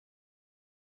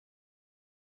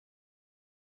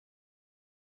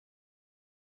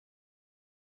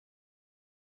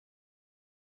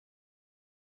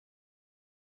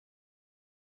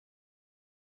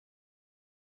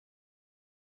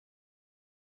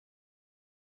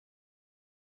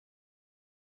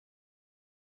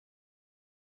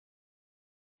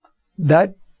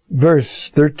that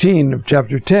verse 13 of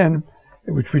chapter 10,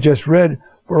 which we just read,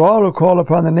 for all who call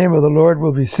upon the name of the Lord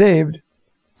will be saved,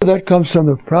 that comes from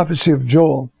the prophecy of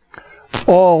Joel.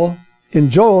 All in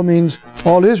Joel means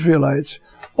all Israelites.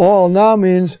 All now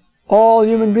means all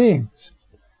human beings.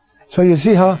 So you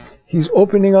see how he's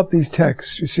opening up these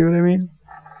texts. You see what I mean?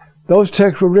 Those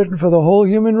texts were written for the whole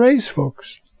human race,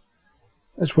 folks.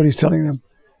 That's what he's telling them.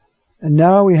 And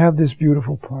now we have this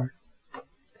beautiful part.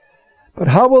 But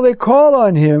how will they call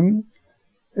on him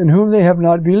in whom they have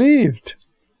not believed?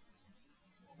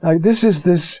 Now this is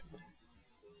this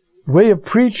way of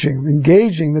preaching,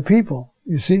 engaging the people,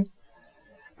 you see.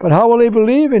 But how will they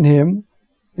believe in him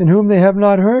in whom they have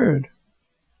not heard?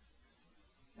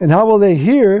 And how will they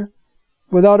hear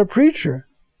without a preacher?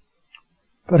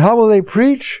 But how will they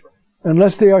preach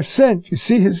unless they are sent? You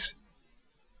see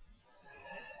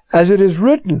as it is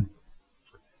written,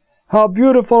 how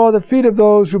beautiful are the feet of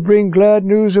those who bring glad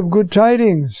news of good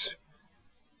tidings.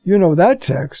 You know that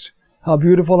text. How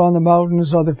beautiful on the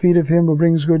mountains are the feet of him who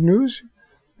brings good news.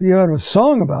 You have a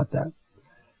song about that.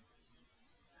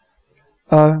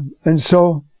 And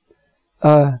so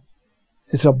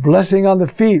it's a blessing on the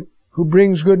feet who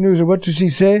brings good news. And what does he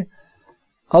say?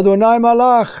 Adonai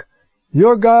Malach,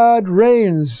 your God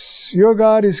reigns. Your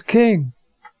God is king.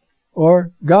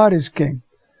 Or God is king.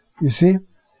 You see?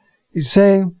 He's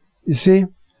saying, you see,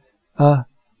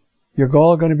 you're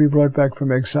all going to be brought back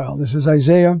from exile. This is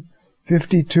Isaiah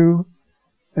 52,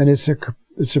 and it's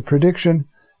a prediction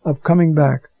of coming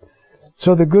back.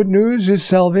 So the good news is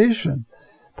salvation,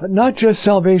 but not just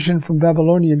salvation from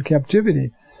Babylonian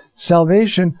captivity,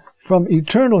 salvation from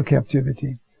eternal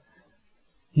captivity.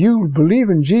 You believe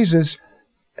in Jesus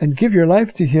and give your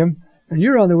life to him, and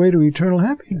you're on the way to eternal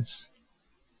happiness.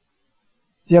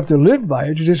 You have to live by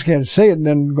it. You just can't say it and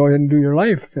then go ahead and do your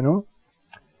life, you know.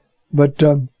 But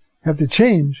you have to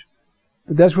change.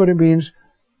 But that's what it means.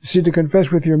 You see, to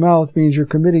confess with your mouth means you're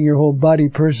committing your whole body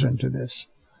person to this.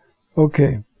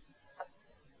 Okay.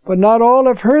 But not all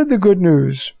have heard the good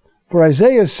news. For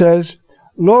Isaiah says,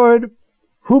 Lord,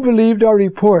 who believed our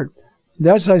report?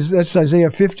 That's Isaiah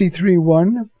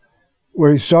 53:1,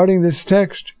 where he's starting this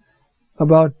text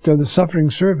about the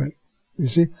suffering servant. You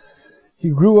see, he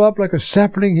grew up like a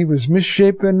sapling. He was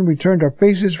misshapen. We turned our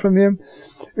faces from him.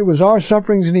 It was our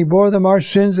sufferings, and he bore them, our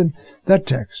sins, and that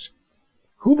text.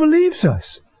 Who believes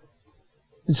us?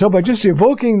 And so by just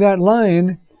evoking that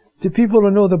line to people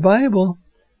who know the Bible,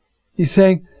 he's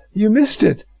saying, you missed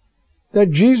it.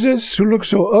 That Jesus, who looked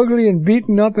so ugly and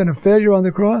beaten up and a failure on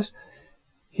the cross,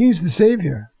 he's the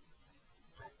Savior.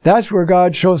 That's where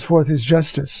God shows forth his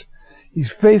justice.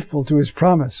 He's faithful to his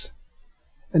promise.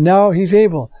 And now he's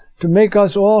able to make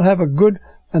us all have a good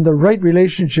and the right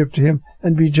relationship to him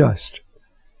and be just.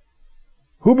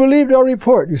 Who believed our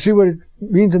report? You see what it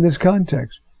means in this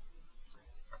context.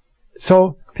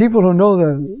 So people who know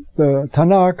the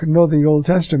Tanakh, know the Old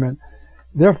Testament,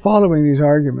 they're following these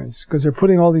arguments because they're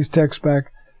putting all these texts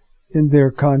back in their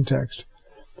context.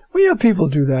 We have people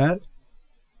do that.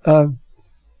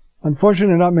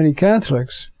 Unfortunately, not many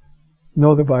Catholics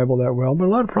know the Bible that well, but a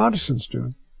lot of Protestants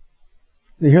do.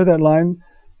 They hear that line,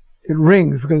 it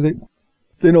rings because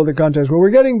they know the context. Well, we're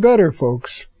getting better,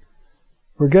 folks.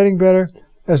 We're getting better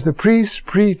as the priests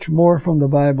preach more from the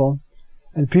Bible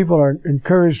and people are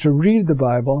encouraged to read the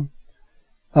Bible.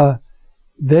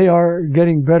 They are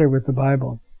getting better with the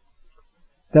Bible.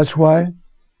 That's why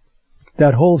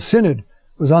that whole synod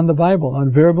was on the Bible,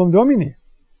 on Verbum Domini.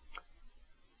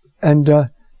 And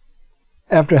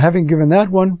after having given that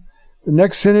one, the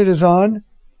next synod is on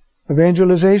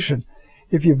evangelization.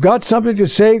 If you've got something to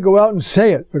say, go out and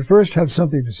say it. But first, have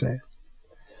something to say.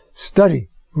 Study,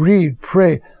 read,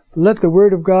 pray. Let the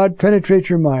Word of God penetrate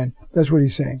your mind. That's what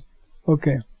he's saying.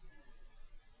 Okay.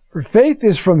 For faith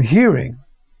is from hearing.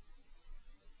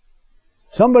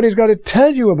 Somebody's got to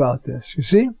tell you about this, you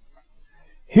see?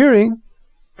 Hearing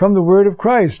from the Word of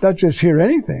Christ. Not just hear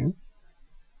anything.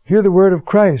 Hear the Word of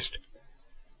Christ.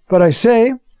 But I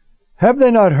say, have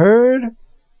they not heard?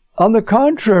 On the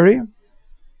contrary,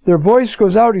 their voice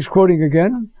goes out, he's quoting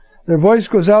again, their voice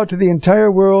goes out to the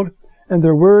entire world, and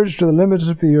their words to the limits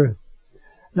of the earth.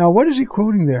 Now, what is he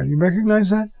quoting there? You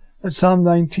recognize that? That's Psalm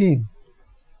 19.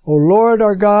 O Lord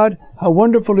our God, how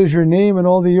wonderful is your name in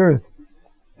all the earth.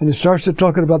 And it starts to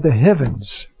talk about the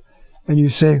heavens. And you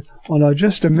say, well, now,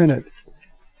 just a minute.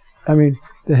 I mean,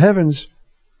 the heavens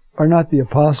are not the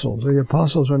apostles, or the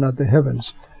apostles are not the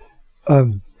heavens.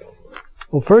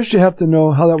 Well, first you have to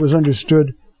know how that was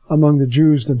understood among the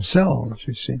Jews themselves,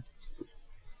 you see.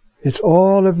 It's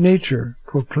all of nature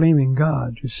proclaiming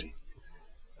God, you see.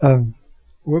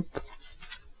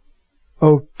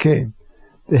 Okay.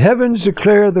 The heavens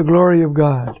declare the glory of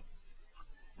God,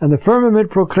 and the firmament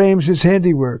proclaims his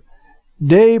handiwork.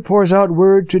 Day pours out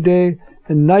word to day,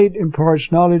 and night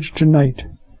imparts knowledge to night.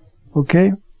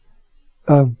 Okay?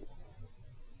 Through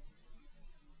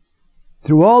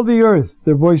all the earth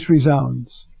their voice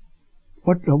resounds.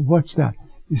 What's that?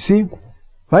 You see,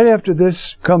 right after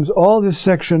this comes all this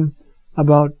section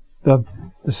about the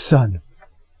sun.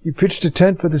 He pitched a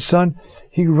tent for the sun.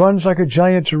 He runs like a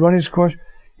giant to run his course.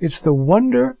 It's the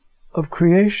wonder of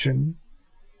creation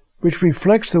which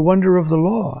reflects the wonder of the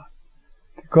law.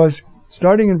 Because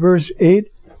starting in verse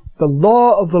 8, the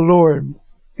law of the Lord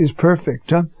is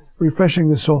perfect, refreshing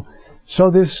the soul.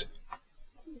 So this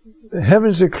the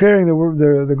heavens declaring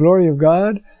the glory of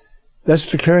God, that's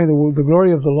declaring the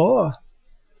glory of the law.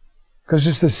 Because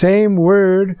it's the same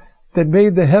word that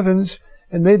made the heavens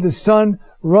and made the sun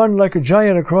run like a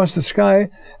giant across the sky.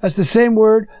 That's the same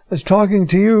word that's talking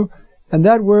to you, and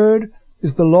that word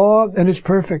is the law, and it's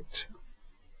perfect.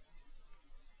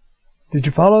 Did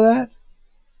you follow that?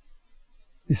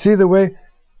 You see the way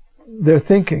they're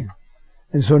thinking.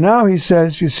 And so now he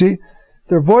says, you see,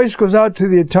 their voice goes out to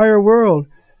the entire world,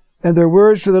 and their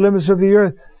words to the limits of the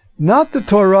earth. Not the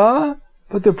Torah,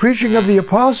 but the preaching of the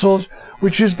apostles,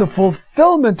 which is the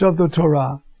fulfillment of the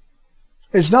Torah.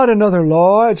 It's not another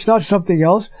law, it's not something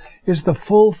else, it's the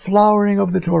full flowering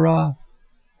of the Torah.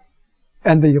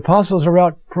 And the apostles are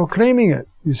out proclaiming it,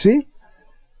 you see?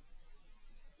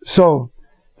 So,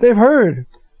 they've heard.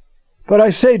 But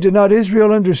I say, did not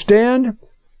Israel understand?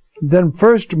 Then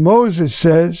first Moses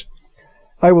says,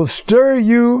 I will stir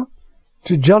you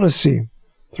to jealousy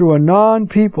through a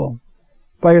non-people.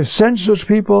 By a senseless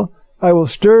people, I will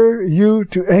stir you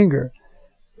to anger.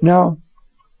 Now,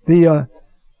 the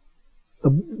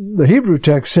Hebrew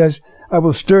text says, I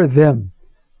will stir them,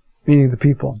 meaning the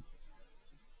people.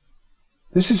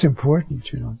 This is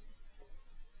important, you know.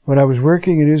 When I was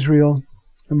working in Israel,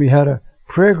 and we had a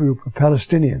prayer group of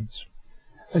Palestinians,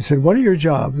 I said, one of your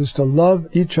jobs is to love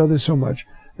each other so much,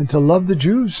 and to love the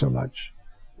Jews so much.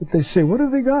 But they say, what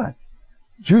have they got?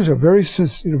 Jews are very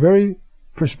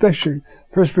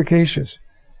perspicacious.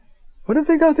 What have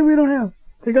they got that we don't have?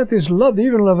 They got this love. They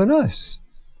even love in us.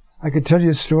 I could tell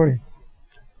you a story.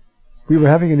 We were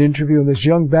having an interview, and this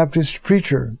young Baptist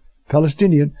preacher,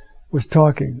 Palestinian, was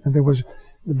talking. And there was, in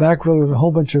the back row, there was a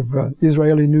whole bunch of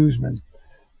Israeli newsmen.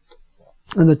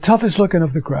 And the toughest looking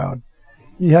of the crowd,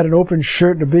 he had an open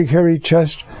shirt and a big hairy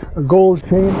chest, a gold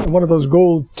chain, and one of those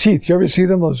gold teeth. You ever see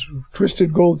them? Those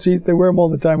twisted gold teeth? They wear them all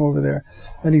the time over there.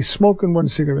 And he's smoking one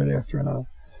cigarette after another.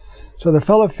 So the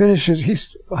fellow finishes.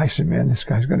 I said, man, this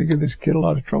guy's going to give this kid a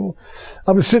lot of trouble.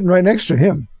 I was sitting right next to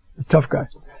him, the tough guy.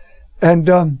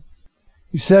 And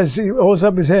he says, he holds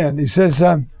up his hand. He says,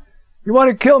 you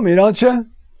want to kill me, don't you?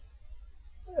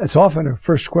 That's often a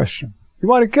first question. You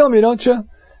want to kill me, don't you?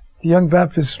 The young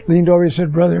Baptist leaned over and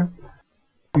said, brother,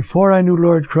 before I knew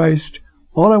Lord Christ,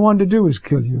 all I wanted to do was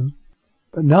kill you.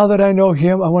 But now that I know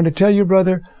him, I want to tell you,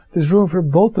 brother, there's room for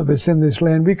both of us in this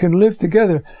land. We can live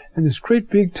together. And this great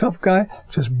big tough guy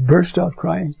just burst out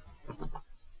crying.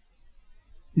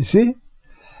 You see?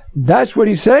 That's what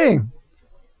he's saying.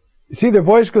 You see, the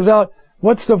voice goes out.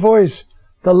 What's the voice?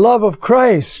 The love of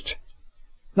Christ.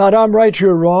 Not I'm right,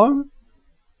 you're wrong.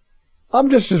 I'm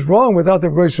just as wrong without the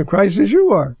voice of Christ as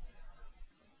you are.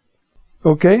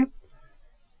 Okay?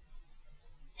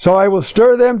 So I will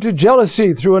stir them to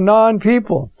jealousy through a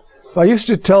non-people. So I used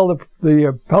to tell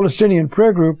the Palestinian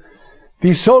prayer group,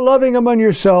 be so loving among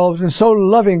yourselves and so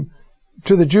loving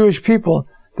to the Jewish people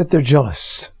that they're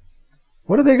jealous.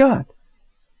 What have they got?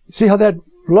 See how that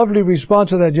lovely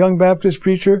response of that young Baptist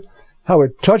preacher, how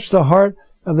it touched the heart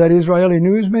of that Israeli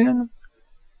newsman?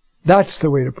 That's the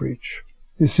way to preach.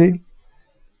 You see?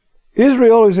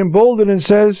 Israel is emboldened and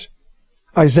says,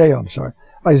 Isaiah,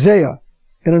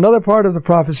 in another part of the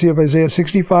prophecy of Isaiah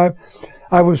 65,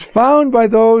 I was found by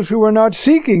those who were not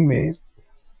seeking me.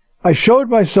 I showed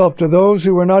myself to those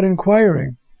who were not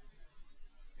inquiring.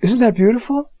 Isn't that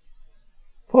beautiful?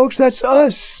 Folks, that's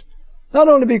us. Not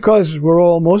only because we're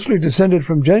all mostly descended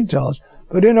from Gentiles,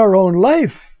 but in our own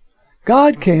life.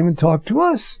 God came and talked to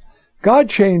us. God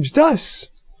changed us.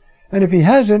 And if he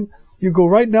hasn't, you go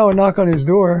right now and knock on his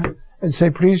door and say,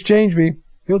 please change me.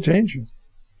 He'll change you.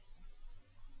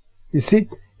 You see,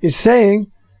 it's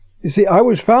saying, you see, I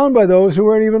was found by those who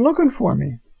weren't even looking for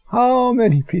me. How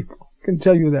many people can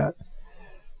tell you that?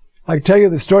 I tell you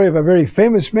the story of a very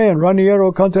famous man,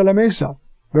 Raniero Cantalamessa.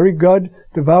 Very good,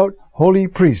 devout, holy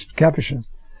priest, Capuchin.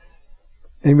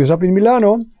 And he was up in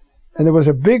Milano, and there was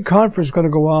a big conference going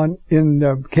to go on in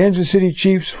the Kansas City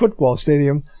Chiefs football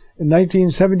stadium in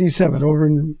 1977 over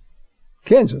in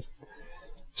Kansas.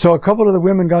 So a couple of the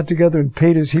women got together and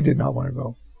paid he did not want to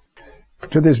go.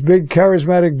 To this big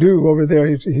charismatic dude over there,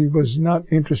 he was not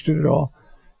interested at all.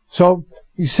 So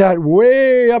he sat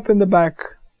way up in the back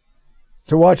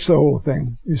to watch the whole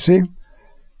thing, you see.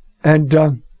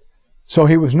 And so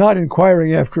he was not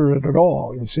inquiring after it at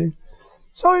all, you see.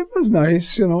 So it was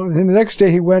nice, you know. And the next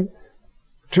day he went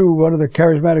to one of the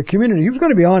charismatic community. He was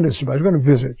going to be honest about it. He was going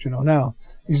to visit, you know. Now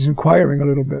he's inquiring a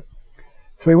little bit.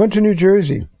 So he went to New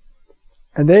Jersey.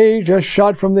 And they just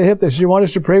shot from the hip. They said, "You want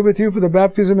us to pray with you for the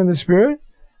baptism in the Spirit?"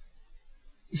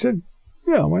 He said,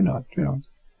 "Yeah, why not?" You know.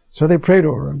 So they prayed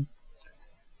over him.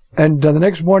 And the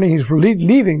next morning he's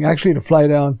leaving actually to fly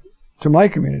down to my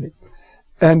community.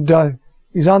 And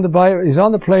he's on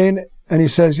the plane, and he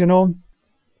says, "You know,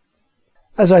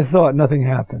 as I thought, nothing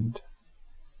happened."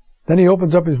 Then he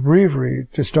opens up his breviary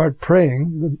to start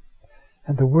praying,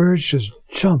 and the words just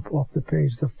jump off the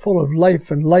page. They're full of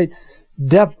life and light,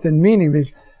 depth and meaning.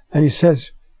 And he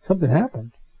says, something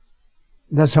happened.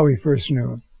 That's how he first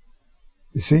knew it.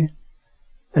 You see?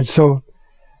 And so,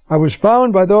 I was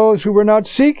found by those who were not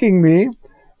seeking me.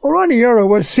 Well, Raniero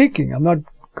was seeking. I'm not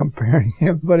comparing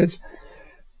him, but it's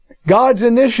God's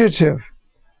initiative.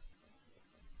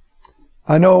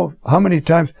 I know how many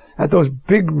times at those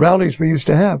big rallies we used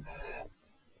to have,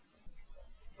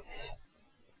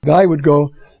 a guy would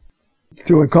go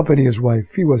to accompany his wife.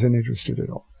 He wasn't interested at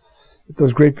all.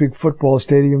 Those great big football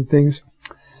stadium things.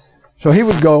 So he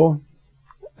would go,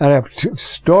 and after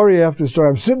story after story,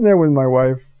 I'm sitting there with my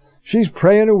wife. She's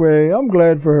praying away. I'm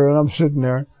glad for her, and I'm sitting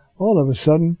there. All of a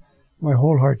sudden, my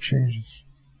whole heart changes.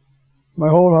 My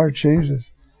whole heart changes.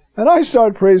 And I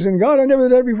start praising God. I never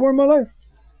did that before in my life.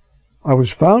 I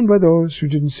was found by those who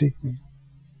didn't seek me.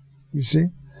 You see?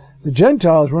 The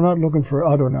Gentiles were not looking for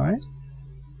Adonai,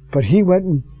 but he went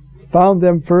and found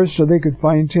them first so they could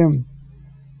find him.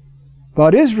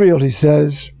 About Israel, he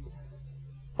says,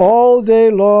 "All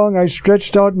day long I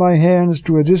stretched out my hands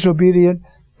to a disobedient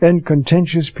and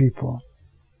contentious people.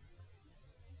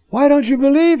 Why don't you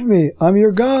believe me? I'm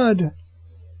your God.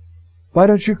 Why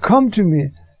don't you come to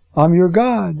me? I'm your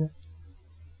God."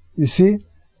 You see?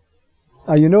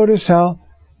 Now you notice how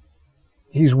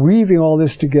he's weaving all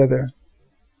this together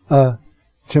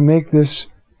to make this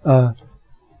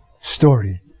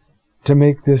story, to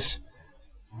make this.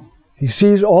 He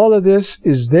sees all of this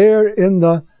is there in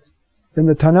the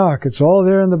Tanakh. It's all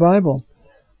there in the Bible.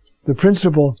 The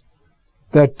principle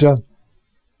that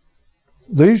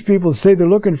these people say they're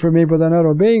looking for me, but they're not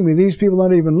obeying me. These people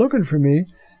aren't even looking for me.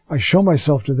 I show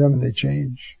myself to them and they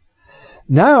change.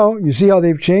 Now, you see how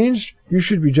they've changed? You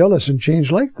should be jealous and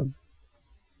change like them.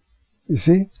 You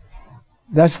see?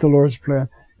 That's the Lord's plan.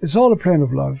 It's all a plan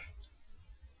of love.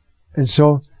 And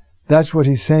so, that's what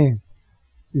he's saying.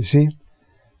 You see?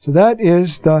 So that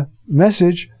is the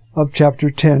message of chapter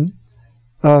 10.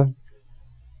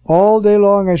 All day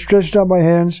long I stretched out my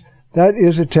hands. That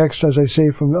is a text, as I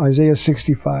say, from Isaiah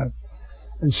 65.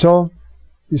 And so,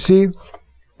 you see,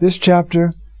 this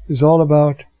chapter is all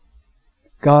about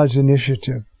God's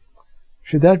initiative.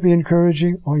 Should that be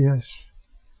encouraging? Oh, yes.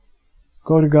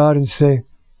 Go to God and say,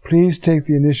 "Please take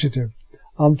the initiative.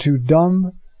 I'm too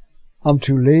dumb. I'm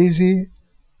too lazy.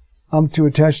 I'm too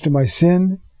attached to my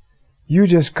sin. You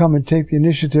just come and take the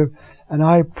initiative, and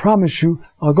I promise you,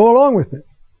 I'll go along with it."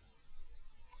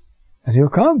 And he'll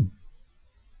come.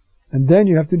 And then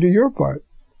you have to do your part.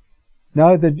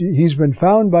 Now that he's been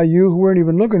found by you who weren't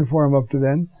even looking for him up to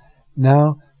then,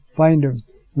 now find him,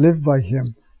 live by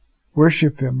him,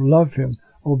 worship him, love him,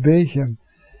 obey him,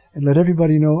 and let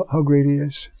everybody know how great he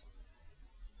is.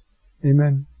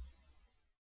 Amen.